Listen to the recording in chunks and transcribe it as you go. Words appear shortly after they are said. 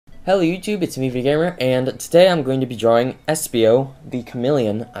Hello YouTube, it's me Vdeogamer, and today I'm going to be drawing Espio, the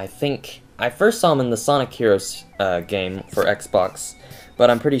Chameleon. I think I first saw him in the Sonic Heroes game for Xbox,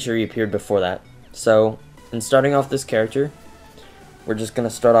 but I'm pretty sure he appeared before that. So, in starting off this character, we're just going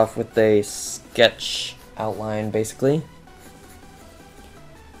to start off with a sketch outline, basically.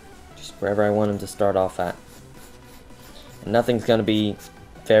 Just wherever I want him to start off at. And nothing's going to be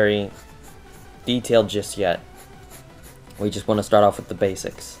very detailed just yet. We just want to start off with the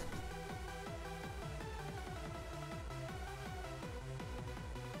basics.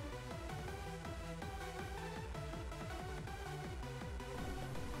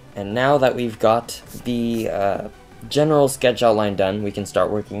 And now that we've got the general sketch outline done, we can start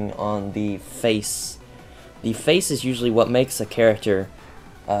working on the face. The face is usually what makes a character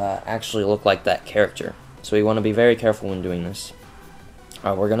actually look like that character. So we want to be very careful when doing this.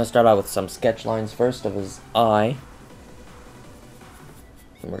 We're going to start out with some sketch lines first of his eye.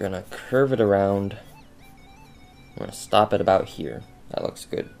 And we're going to curve it around. I'm going to stop it about here. That looks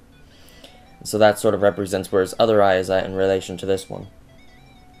good. So that sort of represents where his other eye is at in relation to this one.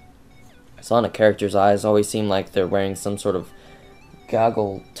 Sonic characters' eyes always seem like they're wearing some sort of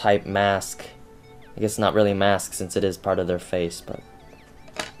goggle type mask. I guess not really a mask since it is part of their face, but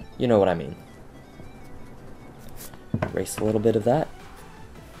you know what I mean. Erase a little bit of that.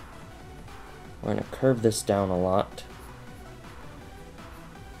 We're going to curve this down a lot.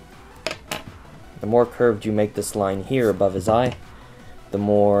 The more curved you make this line here above his eye, the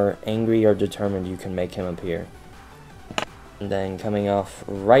more angry or determined you can make him appear. And then coming off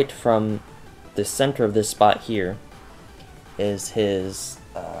right from the center of this spot here is his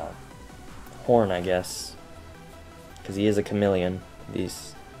horn, I guess, because he is a chameleon.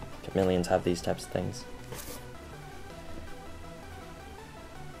 These chameleons have these types of things.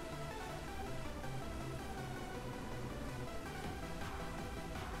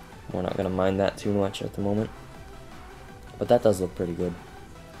 We're not going to mind that too much at the moment, but that does look pretty good.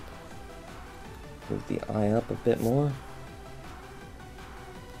 Move the eye up a bit more.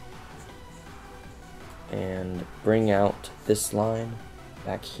 And bring out this line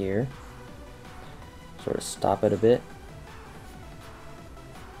back here. Sort of stop it a bit.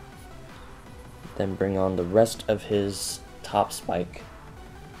 Then bring on the rest of his top spike.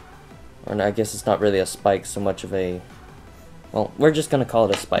 Or I guess it's not really a spike so much of a... Well, we're just going to call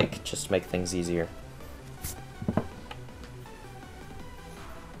it a spike, just to make things easier.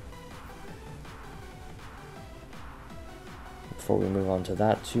 Before we move on to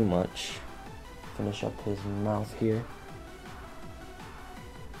that too much, finish up his mouth here.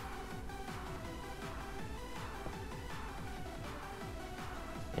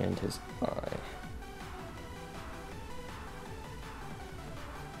 And his eye.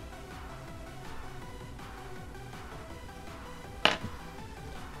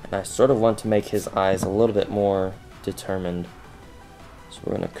 And I sort of want to make his eyes a little bit more determined. So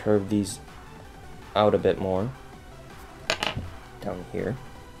we're going to curve these out a bit more. Down here.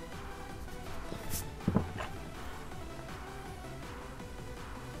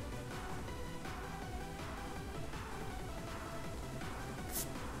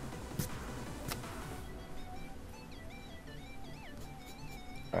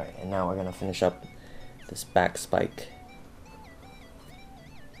 Alright, and now we're going to finish up this back spike.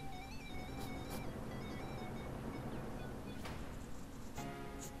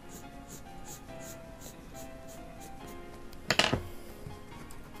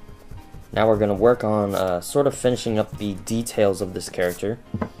 Now we're going to work on sort of finishing up the details of this character,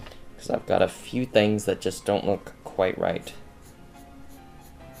 because I've got a few things that just don't look quite right.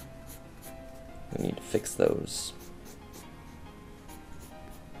 We need to fix those.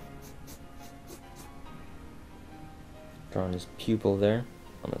 Drawing his pupil there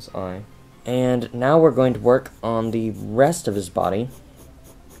on his eye. And now we're going to work on the rest of his body.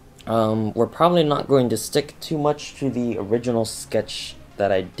 We're probably not going to stick too much to the original sketch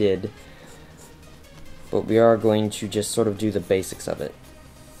that I did, but we are going to just sort of do the basics of it.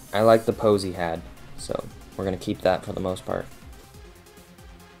 I like the pose he had, so we're going to keep that for the most part.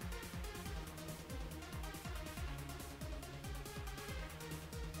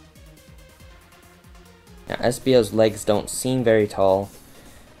 Now, Espio's legs don't seem very tall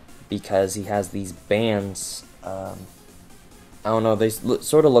because he has these bands. I don't know, they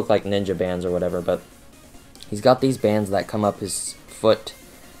sort of look like ninja bands or whatever, but he's got these bands that come up his foot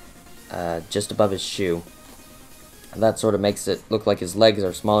just above his shoe. And that sort of makes it look like his legs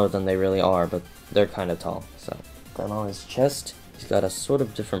are smaller than they really are, but they're kind of tall. So, then on his chest, he's got a sort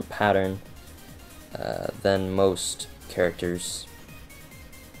of different pattern than most characters.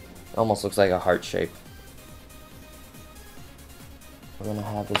 Almost looks like a heart shape. We're gonna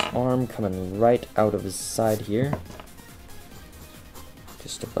have his arm coming right out of his side here.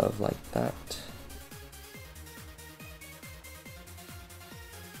 Just above like that.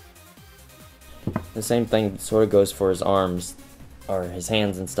 The same thing sort of goes for his arms, or his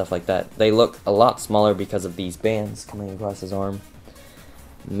hands and stuff like that. They look a lot smaller because of these bands coming across his arm.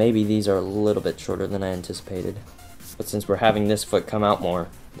 Maybe these are a little bit shorter than I anticipated. But since we're having this foot come out more,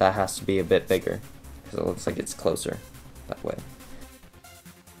 that has to be a bit bigger, because it looks like it's closer that way.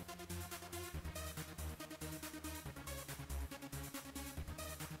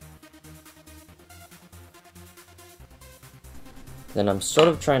 Then I'm sort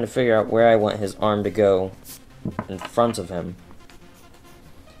of trying to figure out where I want his arm to go in front of him.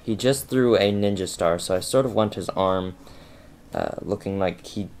 He just threw a ninja star, so I sort of want his arm looking like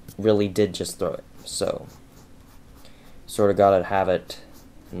he really did just throw it. So, sort of gotta have it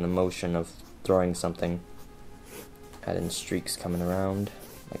in the motion of throwing something. Add in streaks coming around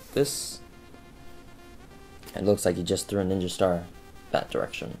like this. It looks like he just threw a ninja star that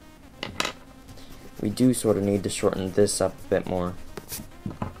direction. We do sort of need to shorten this up a bit more,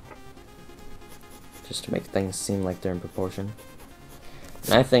 just to make things seem like they're in proportion.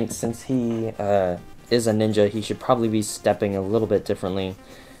 And I think since he is a ninja, he should probably be stepping a little bit differently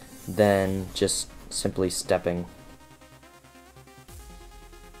than just simply stepping.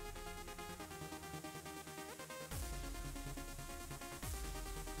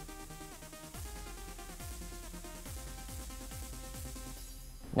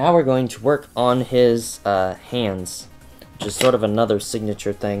 Now we're going to work on his hands, which is sort of another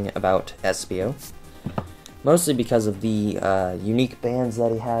signature thing about Espio. Mostly because of the unique bands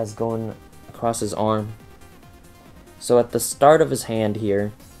that he has going across his arm. So at the start of his hand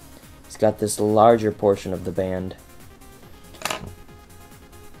here, he's got this larger portion of the band.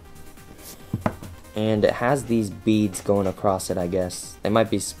 And it has these beads going across it, I guess. They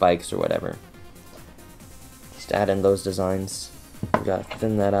might be spikes or whatever. Just add in those designs. We gotta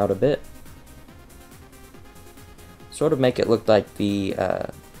thin that out a bit. Sort of make it look like the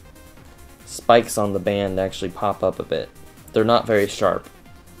spikes on the band actually pop up a bit. They're not very sharp,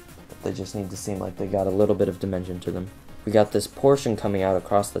 but they just need to seem like they got a little bit of dimension to them. We got this portion coming out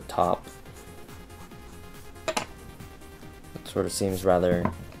across the top. It sort of seems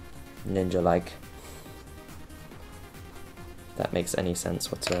rather ninja-like. If that makes any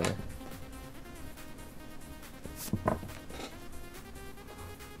sense whatsoever.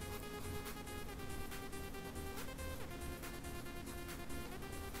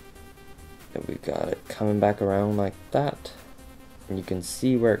 And we got it coming back around like that, and you can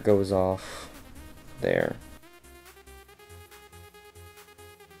see where it goes off there.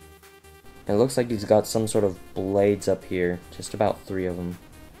 It looks like he's got some sort of blades up here, just about 3 of them.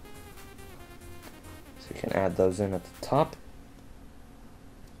 So you can add those in at the top,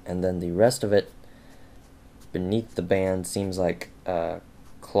 and then the rest of it beneath the band seems like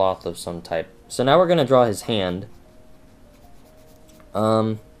cloth of some type. So now we're going to draw his hand.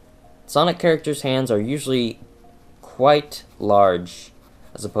 Sonic characters' hands are usually quite large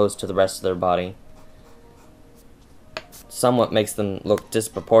as opposed to the rest of their body. Somewhat makes them look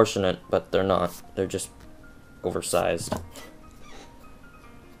disproportionate, but they're not. They're just oversized.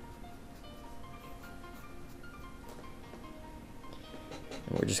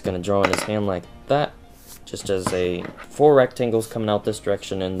 And we're just going to draw in his hand like that, just as 4 rectangles coming out this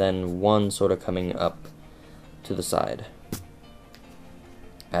direction and then 1 sort of coming up to the side.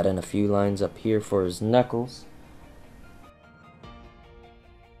 Add in a few lines up here for his knuckles.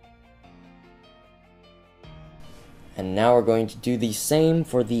 And now we're going to do the same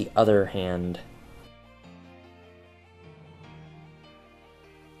for the other hand.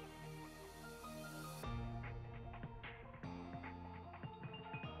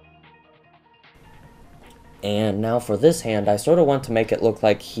 And now for this hand, I sort of want to make it look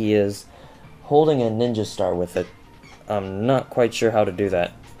like he is holding a ninja star with it. I'm not quite sure how to do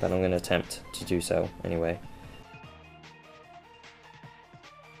that, but I'm going to attempt to do so anyway.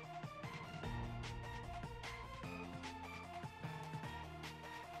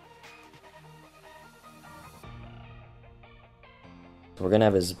 So we're going to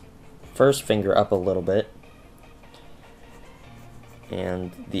have his first finger up a little bit,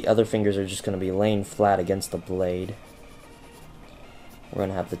 and the other fingers are just going to be laying flat against the blade. We're going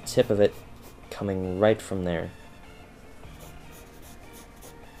to have the tip of it coming right from there.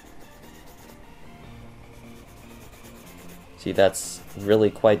 See, that's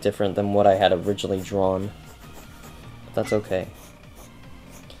really quite different than what I had originally drawn. But that's okay.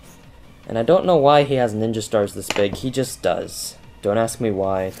 And I don't know why he has ninja stars this big, he just does. Don't ask me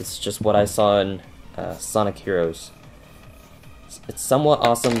why, this is just what I saw in Sonic Heroes. It's somewhat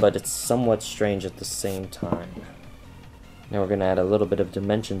awesome, but it's somewhat strange at the same time. Now we're going to add a little bit of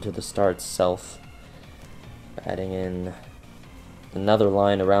dimension to the star itself, adding in another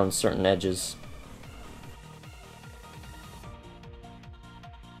line around certain edges.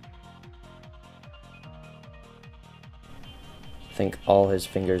 I think all his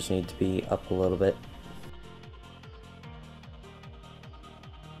fingers need to be up a little bit.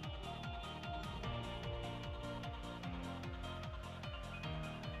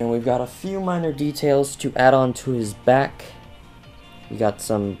 And we've got a few minor details to add on to his back. We got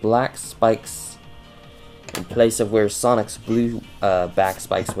some black spikes in place of where Sonic's blue back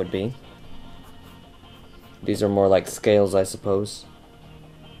spikes would be. These are more like scales, I suppose.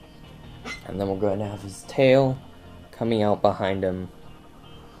 And then we're going to have his tail coming out behind him.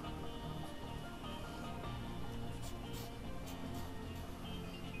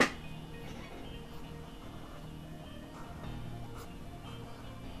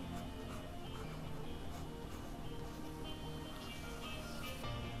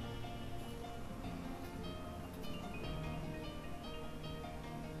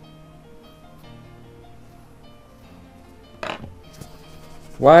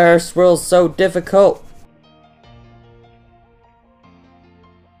 Why are swirls so difficult?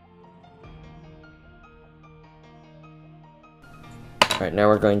 Alright, now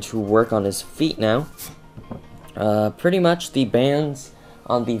we're going to work on his feet now. Pretty much the bands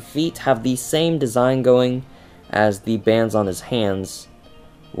on the feet have the same design going as the bands on his hands.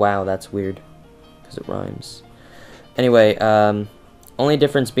 Wow, that's weird, because it rhymes. Anyway, only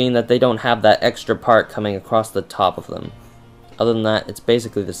difference being that they don't have that extra part coming across the top of them. Other than that, it's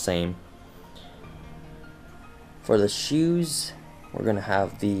basically the same. For the shoes, we're going to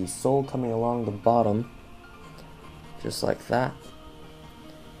have the sole coming along the bottom, just like that.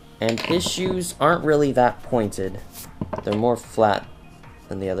 And his shoes aren't really that pointed. They're more flat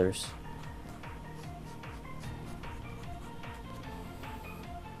than the others.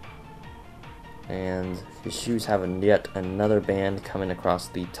 And his shoes have yet another band coming across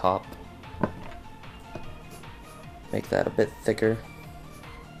the top. Make that a bit thicker.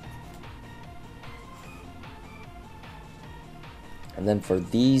 And then for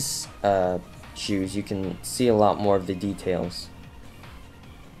these shoes, you can see a lot more of the details.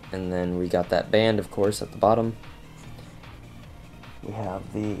 And then we got that band, of course, at the bottom. We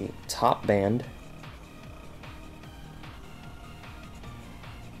have the top band.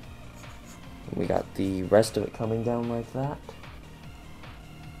 We got the rest of it coming down like that.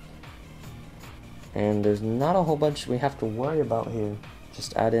 And there's not a whole bunch we have to worry about here.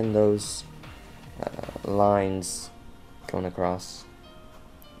 Just add in those lines going across.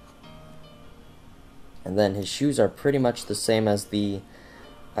 And then his shoes are pretty much the same as the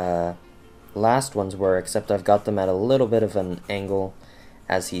last ones were, except I've got them at a little bit of an angle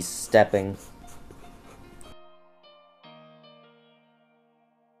as he's stepping.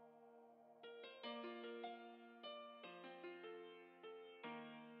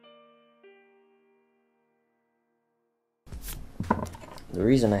 The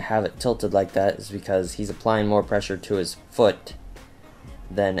reason I have it tilted like that is because he's applying more pressure to his foot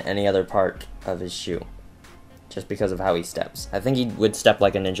than any other part of his shoe, just because of how he steps. I think he would step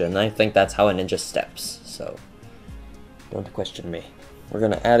like a ninja, and I think that's how a ninja steps, so don't question me. We're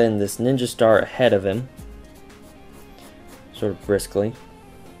going to add in this ninja star ahead of him, sort of briskly.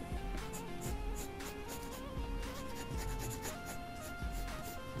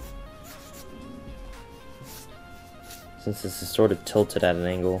 Since this is sort of tilted at an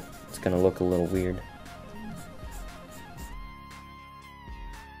angle, it's going to look a little weird.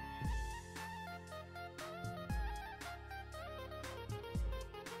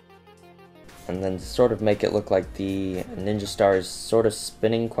 And then to sort of make it look like the ninja star is sort of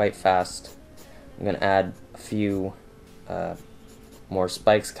spinning quite fast, I'm going to add a few more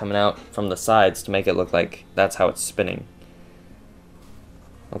spikes coming out from the sides to make it look like that's how it's spinning.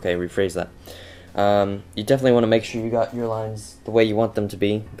 Okay, rephrase that. You definitely want to make sure you got your lines the way you want them to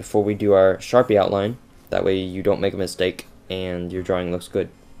be before we do our Sharpie outline. That way you don't make a mistake and your drawing looks good.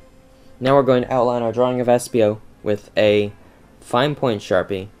 Now we're going to outline our drawing of Espio with a fine point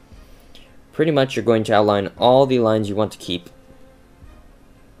Sharpie. Pretty much you're going to outline all the lines you want to keep.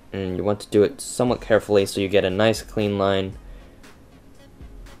 And you want to do it somewhat carefully so you get a nice clean line.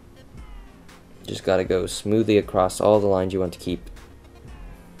 Just gotta go smoothly across all the lines you want to keep.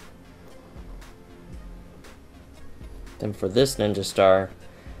 Then for this ninja star,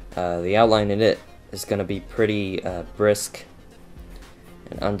 the outline in it is going to be pretty brisk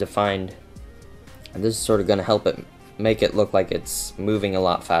and undefined. And this is sort of going to help it make it look like it's moving a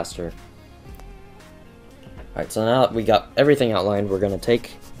lot faster. Alright, so now that we got everything outlined, we're going to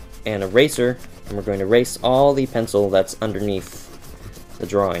take an eraser and we're going to erase all the pencil that's underneath the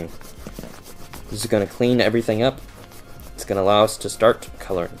drawing. This is going to clean everything up. It's going to allow us to start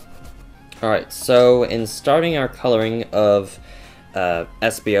coloring. Alright, so in starting our coloring of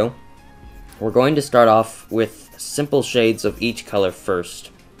Espio, we're going to start off with simple shades of each color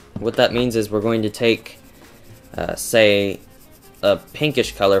first. What that means is we're going to take, say, a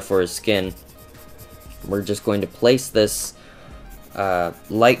pinkish color for his skin. We're just going to place this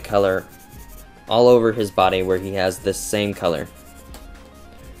light color all over his body where he has this same color.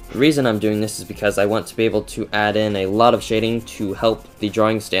 The reason I'm doing this is because I want to be able to add in a lot of shading to help the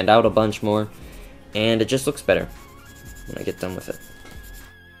drawing stand out a bunch more, and it just looks better when I get done with it.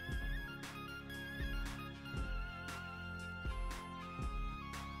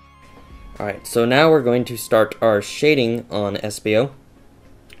 Alright, so now we're going to start our shading on Espio.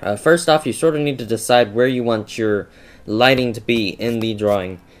 First off, you sort of need to decide where you want your lighting to be in the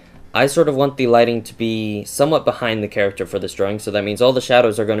drawing. I sort of want the lighting to be somewhat behind the character for this drawing, so that means all the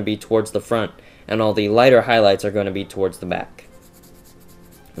shadows are going to be towards the front, and all the lighter highlights are going to be towards the back.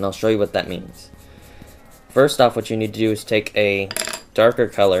 And I'll show you what that means. First off, what you need to do is take a darker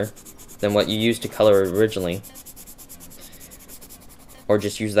color than what you used to color originally, or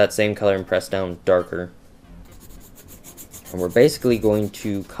just use that same color and press down darker. And we're basically going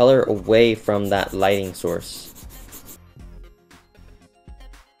to color away from that lighting source.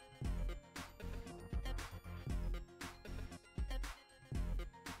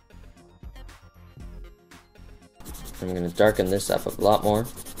 I'm going to darken this up a lot more.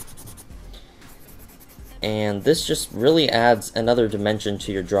 And this just really adds another dimension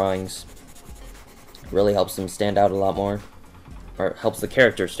to your drawings. It really helps them stand out a lot more. Or it helps the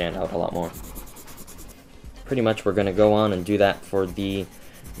character stand out a lot more. Pretty much we're going to go on and do that for the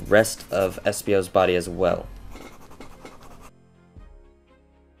rest of Espio's body as well.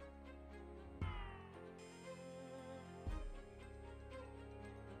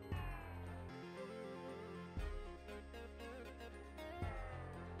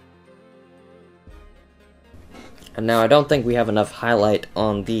 And now I don't think we have enough highlight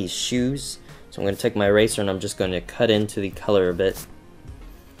on these shoes, so I'm going to take my eraser and I'm just going to cut into the color a bit.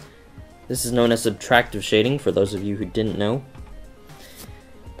 This is known as subtractive shading, for those of you who didn't know,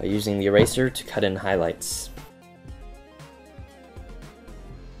 by using the eraser to cut in highlights.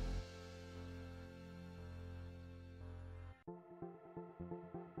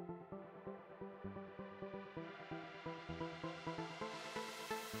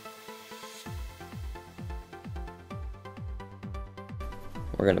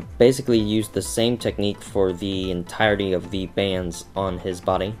 We're going to basically use the same technique for the entirety of the bands on his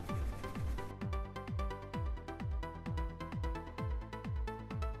body.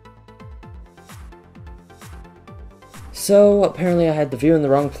 So apparently I had the view in the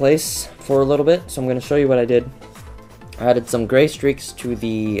wrong place for a little bit, so I'm going to show you what I did. I added some gray streaks to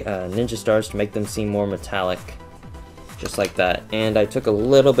the ninja stars to make them seem more metallic, just like that. And I took a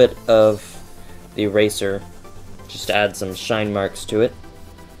little bit of the eraser just to add some shine marks to it,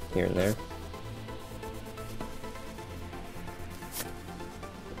 here and there.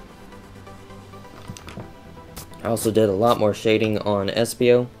 I also did a lot more shading on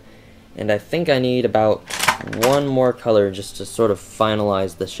Espio, and I think I need about one more color just to sort of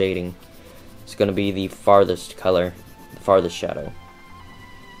finalize the shading. It's going to be the farthest color, the farthest shadow.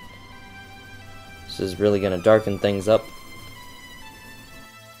 This is really going to darken things up.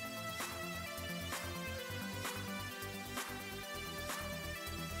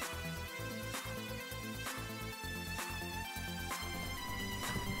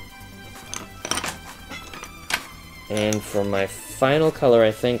 And for my final color,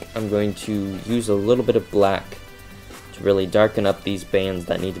 I think I'm going to use a little bit of black to really darken up these bands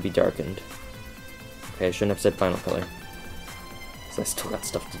that need to be darkened. Okay, I shouldn't have said final color, because I still got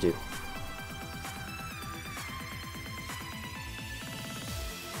stuff to do.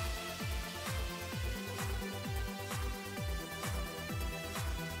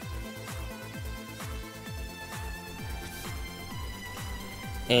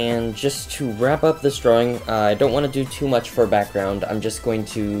 And just to wrap up this drawing, I don't want to do too much for background. I'm just going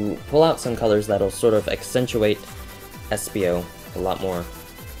to pull out some colors that'll sort of accentuate Espio a lot more.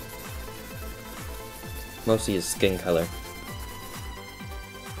 Mostly his skin color.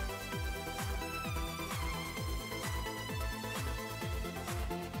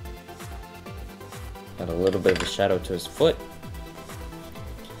 Got a little bit of a shadow to his foot.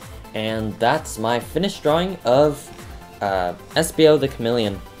 And that's my finished drawing of Espio the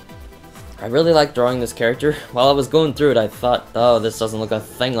Chameleon. I really like drawing this character. While I was going through it, I thought, oh, this doesn't look a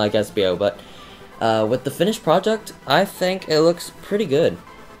thing like Espio, but With the finished project, I think it looks pretty good.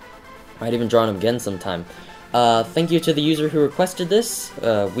 Might even draw him again sometime. Thank you to the user who requested this,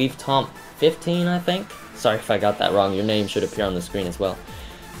 WeaveTomp15, I think. Sorry if I got that wrong, your name should appear on the screen as well.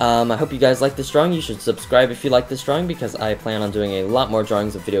 I hope you guys like this drawing. You should subscribe if you like this drawing, because I plan on doing a lot more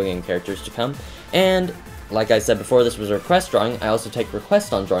drawings of video game characters to come. And, like I said before, this was a request drawing. I also take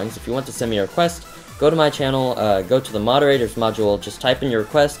requests on drawings. If you want to send me a request, go to my channel, go to the moderators module, just type in your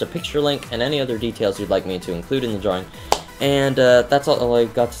request, a picture link, and any other details you'd like me to include in the drawing. And that's all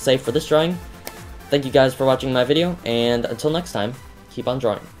I've got to say for this drawing. Thank you guys for watching my video, and until next time, keep on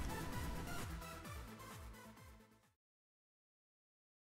drawing.